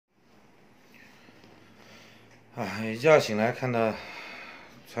一觉醒来看到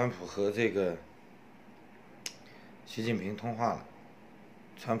川普和这个习近平通话了，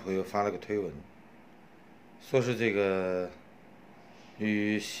川普又发了个推文，说是这个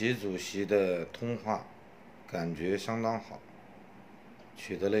与习主席的通话感觉相当好，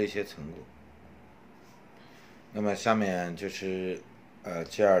取得了一些成果。那么下面就是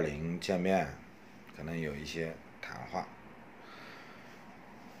G20见面，可能有一些谈话。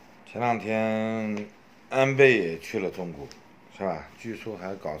前两天安倍也去了中国，是吧？据说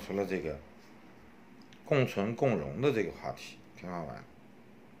还搞出了这个共存共荣的这个话题，挺好玩。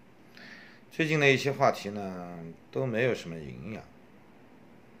最近的一些话题呢都没有什么营养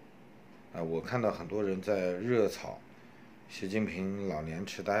我看到很多人在热炒习近平老年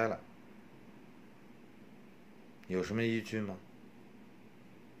痴呆了，有什么依据吗？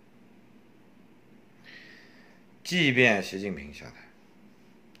即便习近平下台，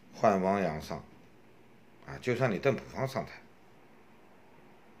换汪洋上就算你邓普方上台，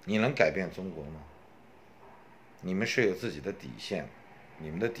你能改变中国吗？你们是有自己的底线，你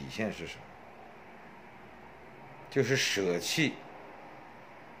们的底线是什么？就是舍弃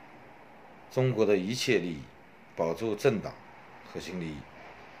中国的一切利益，保住政党核心利益，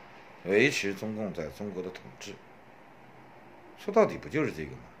维持中共在中国的统治。说到底不就是这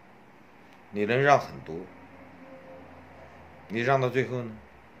个吗？你能让很多，你让到最后呢，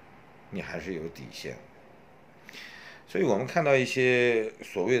你还是有底线。所以我们看到一些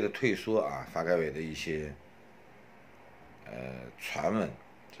所谓的退缩发改委的一些传闻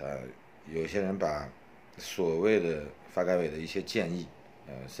有些人把所谓的发改委的一些建议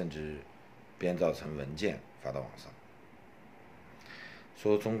甚至编造成文件发到网上，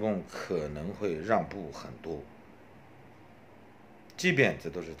说中共可能会让步很多。即便这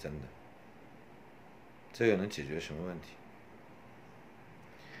都是真的，这又能解决什么问题？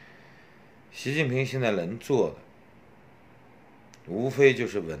习近平现在能做的无非就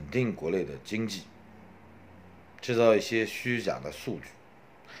是稳定国内的经济，制造一些虚假的数据。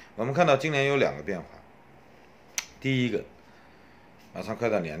我们看到今年有两个变化，第一个，马上快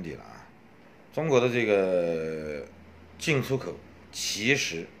到年底了中国的这个进出口其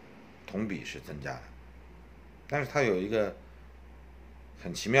实同比是增加的，但是它有一个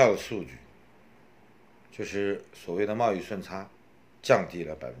很奇妙的数据，就是所谓的贸易顺差降低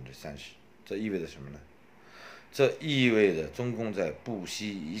了30%。这意味着什么呢？这意味着中共在不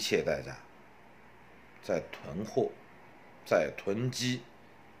惜一切代价，在囤货，在囤积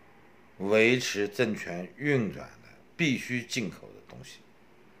维持政权运转的必须进口的东西，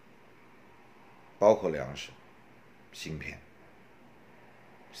包括粮食、芯片，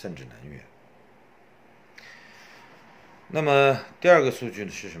甚至能源。那么第二个数据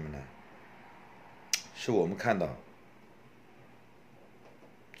是什么呢？是我们看到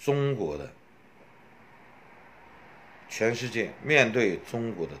中国的全世界面对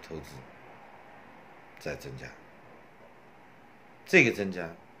中国的投资在增加，这个增加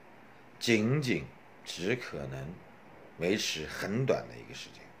仅仅只可能维持很短的一个时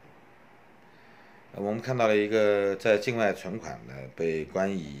间。我们看到了一个在境外存款的被关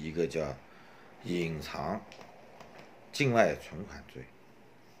以一个叫隐藏境外存款罪。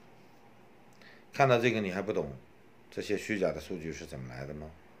看到这个你还不懂这些虚假的数据是怎么来的吗？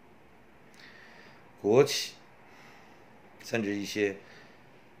国企甚至一些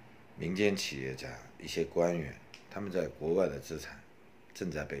民间企业家、一些官员，他们在国外的资产正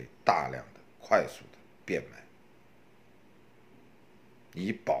在被大量的、快速的变卖，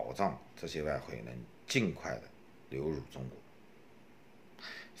以保障这些外汇能尽快的流入中国。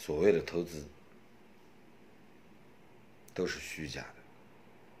所谓的投资都是虚假的，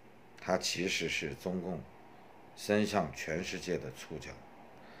它其实是中共伸向全世界的触角，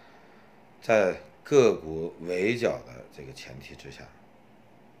在各国围剿的这个前提之下，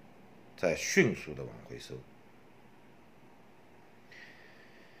在迅速的往回收。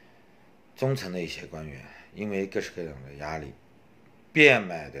中层的一些官员因为各式各样的压力，变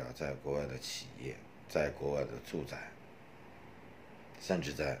卖掉在国外的企业，在国外的住宅，甚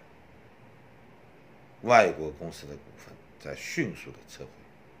至在外国公司的股份，在迅速的撤回。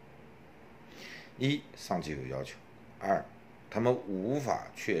一，上级有要求；二，他们无法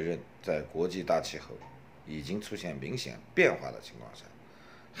确认在国际大气候已经出现明显变化的情况下，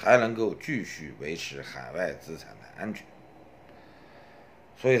还能够继续维持海外资产的安全，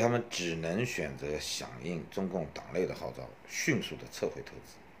所以他们只能选择响应中共党内的号召，迅速的撤回投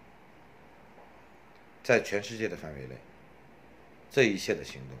资。在全世界的范围内，这一切的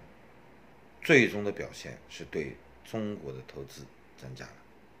行动最终的表现是对中国的投资增加了，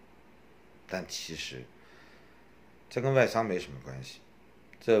但其实这跟外商没什么关系，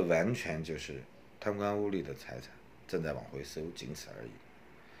这完全就是贪官污吏的财产正在往回收，仅此而已。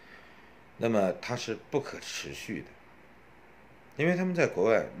那么它是不可持续的，因为他们在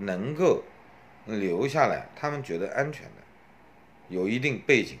国外能够留下来，他们觉得安全的，有一定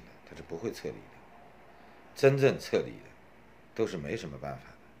背景的，他是不会撤离的。真正撤离的都是没什么办法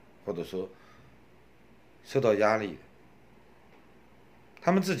的，或者说受到压力的，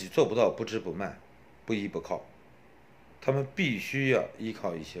他们自己做不到不知不慢，不依不靠，他们必须要依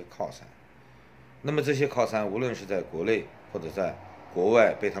靠一些靠山。那么这些靠山无论是在国内或者在国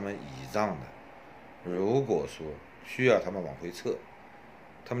外被他们倚仗的，如果说需要他们往回撤，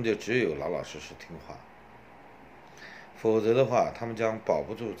他们就只有老老实实听话，否则的话他们将保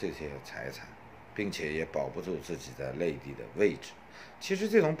不住这些财产，并且也保不住自己在内地的位置。其实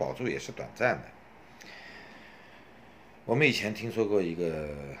这种保住也是短暂的。我们以前听说过一个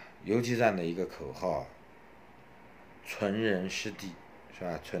游击战的一个口号，存人失地，是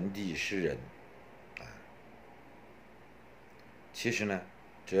吧？存地失人。其实呢，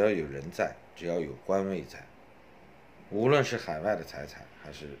只要有人在，只要有官位在，无论是海外的财产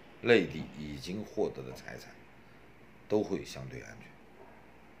还是内地已经获得的财产，都会相对安全，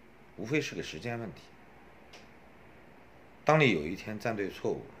无非是个时间问题。当你有一天站队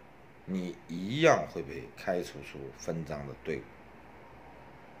错误了，你一样会被开除出分赃的队伍，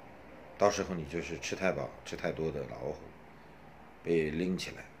到时候你就是吃太饱吃太多的老虎，被拎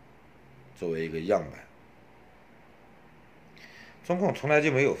起来作为一个样板。中共从来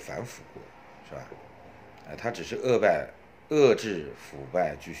就没有反腐过，是吧？它只是遏制腐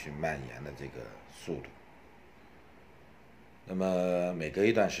败继续蔓延的这个速度。那么每隔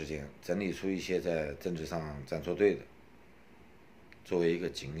一段时间整理出一些在政治上站错队的，作为一个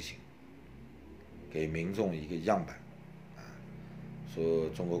警醒，给民众一个样板，说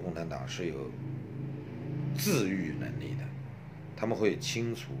中国共产党是有自愈能力的，他们会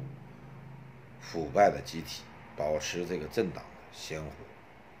清除腐败的机体，保持这个政党的鲜活。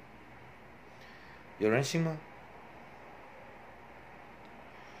有人信吗？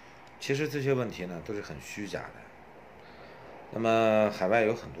其实这些问题呢都是很虚假的。那么海外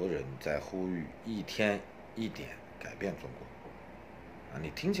有很多人在呼吁一天一点改变中国，你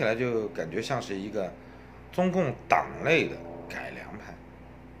听起来就感觉像是一个中共党内的改良派。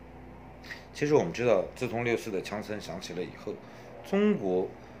其实我们知道，自从6·4的枪声响起了以后，中国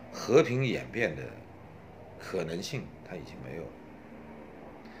和平演变的可能性它已经没有了。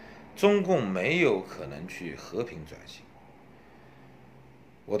中共没有可能去和平转型。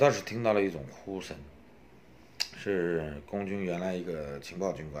我倒是听到了一种呼声，是共军原来一个情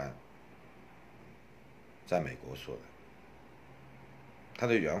报军官在美国说的，他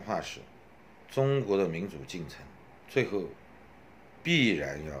的原话是：中国的民主进程最后必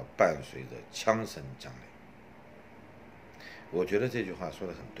然要伴随着枪声降临。我觉得这句话说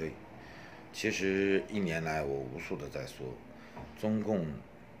得很对。其实1年来我无数的在说，中共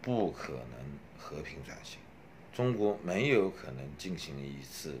不可能和平转型，中国没有可能进行一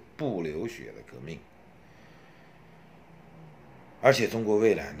次不流血的革命，而且中国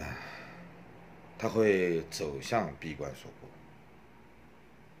未来呢，它会走向闭关锁国，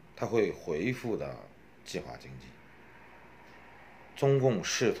它会恢复到计划经济。中共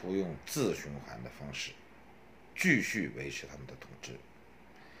试图用自循环的方式继续维持他们的统治。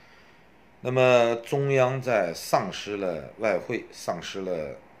那么中央在丧失了外汇、丧失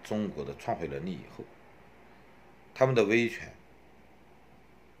了中国的创汇能力以后，他们的威权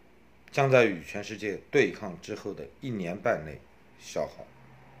将在与全世界对抗之后的1年半内消耗。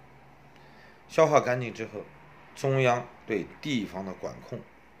消化干净之后，中央对地方的管控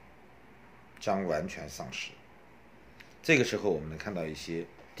将完全丧失。这个时候我们能看到一些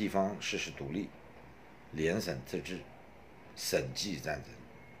地方事事独立、联省自治、省际战争。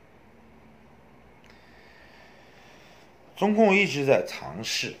中共一直在尝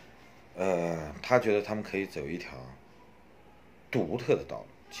试，他觉得他们可以走一条独特的道路，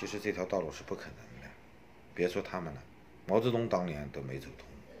其实这条道路是不可能的。别说他们了，毛泽东当年都没走通。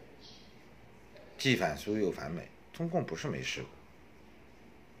既反苏又反美，中共不是没试过，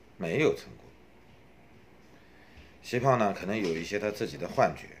没有成过。习胖呢，可能有一些他自己的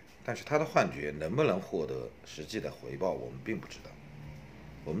幻觉，但是他的幻觉能不能获得实际的回报，我们并不知道。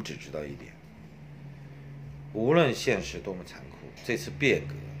我们只知道一点，无论现实多么残酷，这次变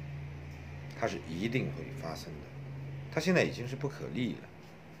革它是一定会发生的，它现在已经是不可逆了。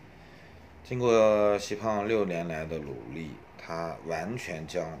经过习胖6年来的努力，他完全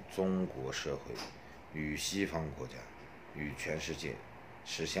将中国社会与西方国家、与全世界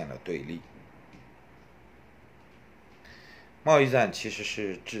实现了对立。贸易战其实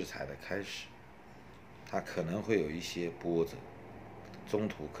是制裁的开始，它可能会有一些波折，中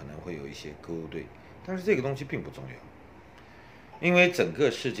途可能会有一些勾兑，但是这个东西并不重要，因为整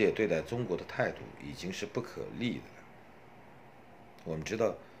个世界对待中国的态度已经是不可逆的了。我们知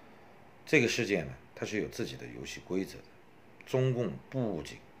道，这个世界呢，它是有自己的游戏规则的。中共不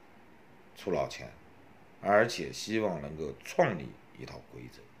仅出老千，而且希望能够创立一套规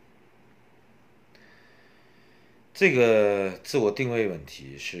则。这个自我定位问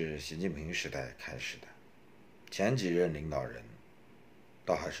题是习近平时代开始的，前几任领导人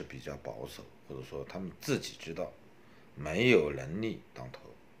倒还是比较保守，或者说他们自己知道没有能力当头。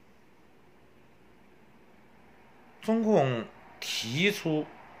中共提出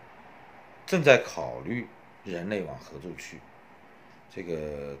正在考虑人类往何处去，这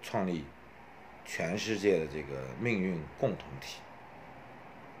个创立全世界的这个命运共同体，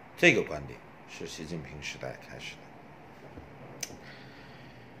这个观点是习近平时代开始的。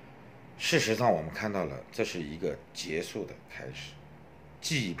事实上我们看到了，这是一个结束的开始，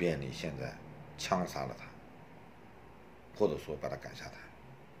即便你现在枪杀了他，或者说把他赶下台，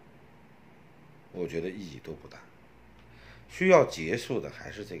我觉得意义都不大。需要结束的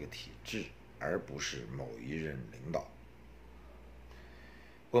还是这个体制，而不是某一任领导。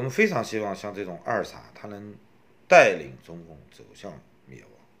我们非常希望像这种二傻，他能带领中共走向灭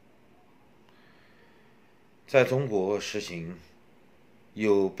亡。在中国实行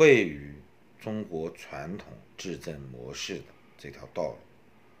有悖于中国传统治政模式的这条道路，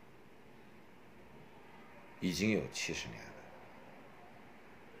已经有70年了。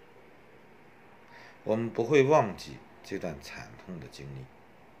我们不会忘记这段惨痛的经历。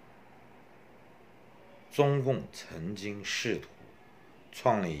中共曾经试图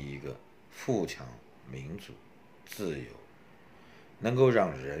创立一个富强、民主、自由，能够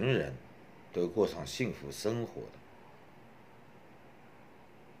让人人都过上幸福生活的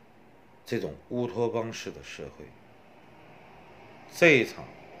这种乌托邦式的社会。这一场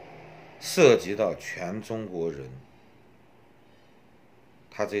涉及到全中国人，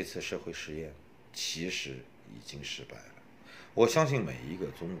他这次社会实验其实已经失败了。我相信每一个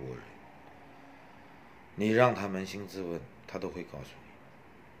中国人，你让他扪心自问，他都会告诉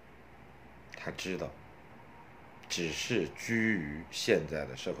你，他知道只是居于现在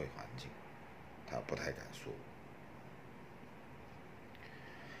的社会环境，他不太敢说。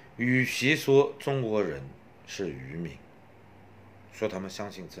与其说中国人是愚民，说他们相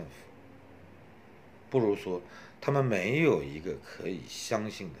信政府，不如说他们没有一个可以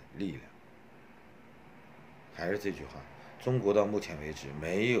相信的力量。还是这句话，中国到目前为止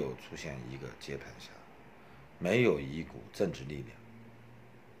没有出现一个接盘侠，没有一股政治力量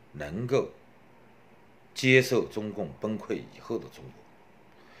能够接受中共崩溃以后的中国。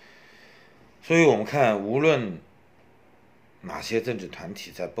所以我们看，无论哪些政治团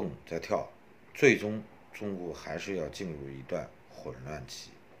体在蹦在跳，最终中国还是要进入一段混乱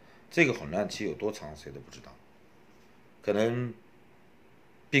期。这个混乱期有多长，谁都不知道。可能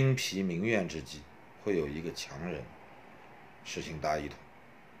兵疲民怨之际，会有一个强人实行大一统，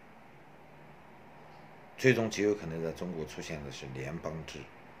最终极有可能在中国出现的是联邦制。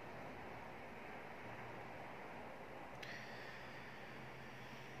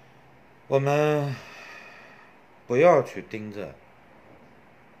我们不要去盯着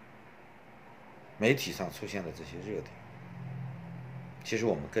媒体上出现的这些热点，其实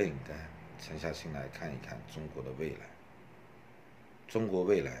我们更应该沉下心来看一看中国的未来。中国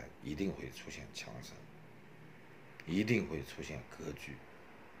未来一定会出现强盛，一定会出现割据。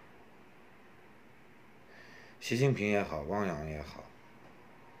习近平也好，汪洋也好，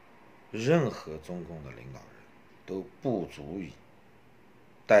任何中共的领导人都不足以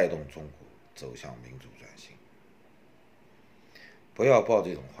带动中国走向民主转型。不要抱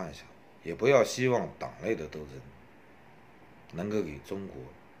这种幻想，也不要希望党内的斗争能够给中国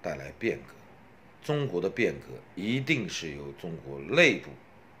带来变革。中国的变革一定是由中国内部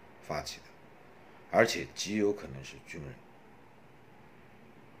发起的，而且极有可能是军人。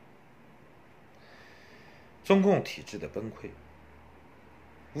中共体制的崩溃，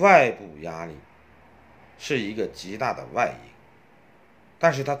外部压力是一个极大的外因，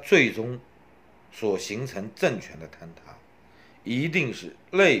但是它最终所形成政权的坍塌，一定是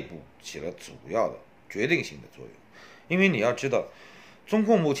内部起了主要的决定性的作用。因为你要知道，中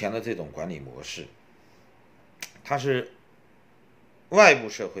共目前的这种管理模式，它是外部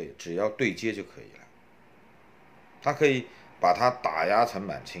社会只要对接就可以了，它可以把它打压成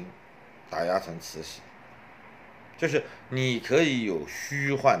满清，打压成慈禧，就是你可以有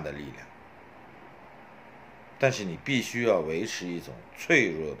虚幻的力量，但是你必须要维持一种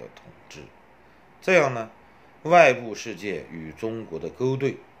脆弱的统治，这样呢，外部世界与中国的勾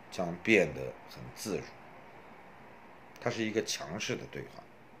兑将变得很自如。它是一个强势的对话。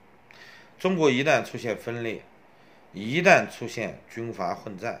中国一旦出现分裂，一旦出现军阀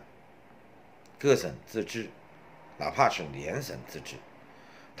混战，各省自治，哪怕是联省自治，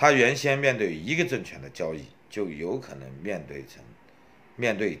它原先面对一个政权的交易，就有可能面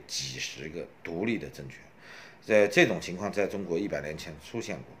对几十个独立的政权。在这种情况在中国100年前出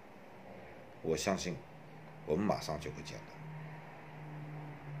现过，我相信我们马上就会见到。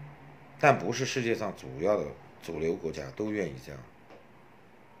但不是世界上主要的主流国家都愿意这样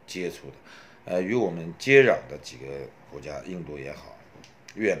接触的。与我们接壤的几个国家，印度也好，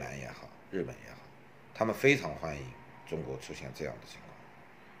越南也好，日本也好，他们非常欢迎中国出现这样的情况。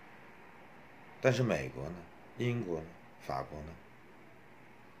但是美国呢？英国呢？法国呢？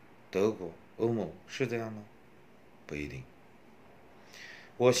德国、欧盟是这样吗？不一定。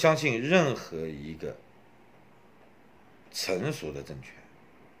我相信任何一个成熟的政权，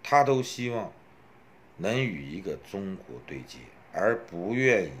他都希望能与一个中国对接，而不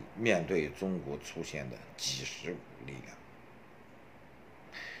愿意面对中国出现的几十股力量。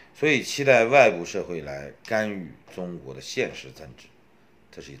所以期待外部社会来干预中国的现实政治，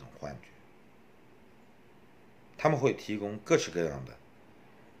这是一种幻觉。他们会提供各式各样的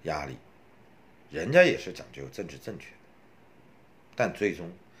压力，人家也是讲究政治正确的，但最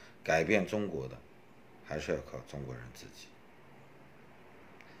终改变中国的还是要靠中国人自己。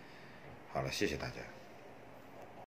好了，谢谢大家。